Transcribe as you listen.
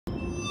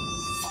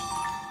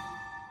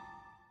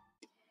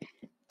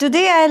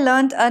Today I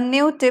learned a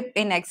new tip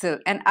in Excel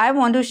and I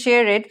want to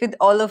share it with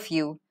all of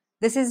you.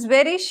 This is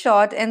very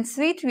short and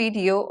sweet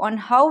video on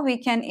how we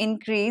can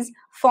increase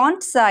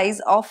font size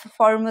of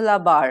formula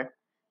bar.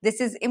 This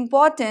is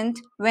important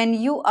when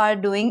you are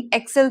doing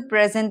Excel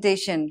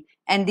presentation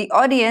and the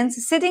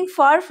audience sitting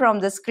far from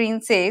the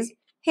screen says,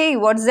 "Hey,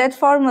 what's that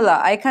formula?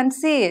 I can't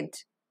see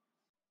it."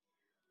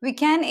 We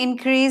can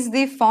increase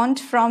the font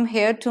from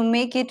here to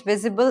make it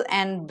visible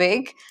and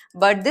big,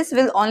 but this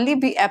will only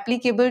be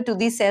applicable to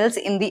the cells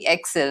in the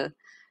Excel.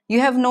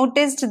 You have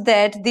noticed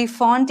that the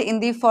font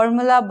in the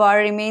formula bar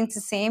remains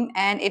the same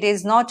and it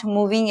is not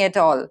moving at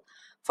all.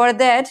 For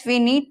that, we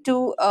need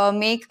to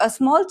make a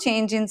small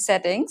change in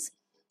settings.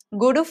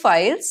 Go to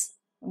Files,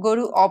 go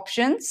to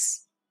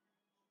Options.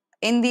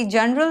 In the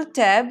General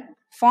tab,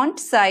 font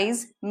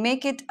size,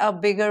 make it a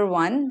bigger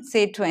one,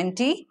 say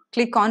 20.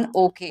 Click on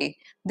OK.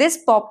 This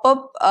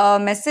pop-up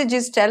message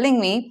is telling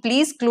me,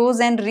 please close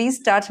and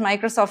restart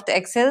Microsoft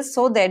Excel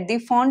so that the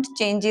font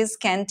changes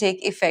can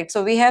take effect.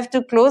 So we have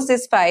to close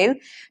this file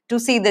to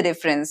see the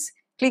difference.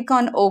 Click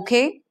on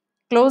OK,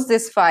 close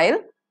this file,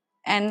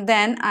 and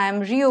then I am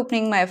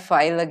reopening my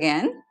file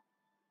again.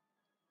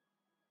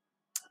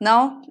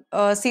 Now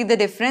see the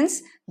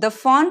difference. The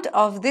font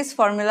of this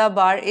formula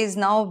bar is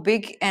now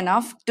big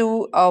enough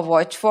to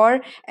watch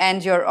for,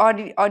 and your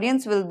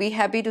audience will be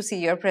happy to see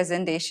your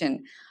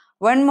presentation.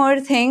 One more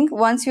thing,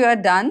 once you are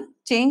done,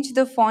 change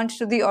the font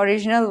to the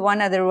original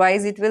one,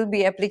 otherwise it will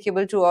be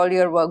applicable to all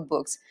your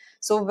workbooks.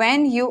 So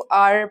when you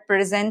are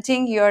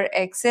presenting your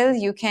Excel,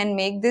 you can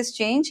make this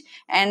change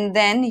and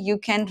then you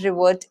can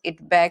revert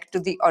it back to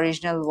the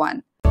original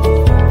one.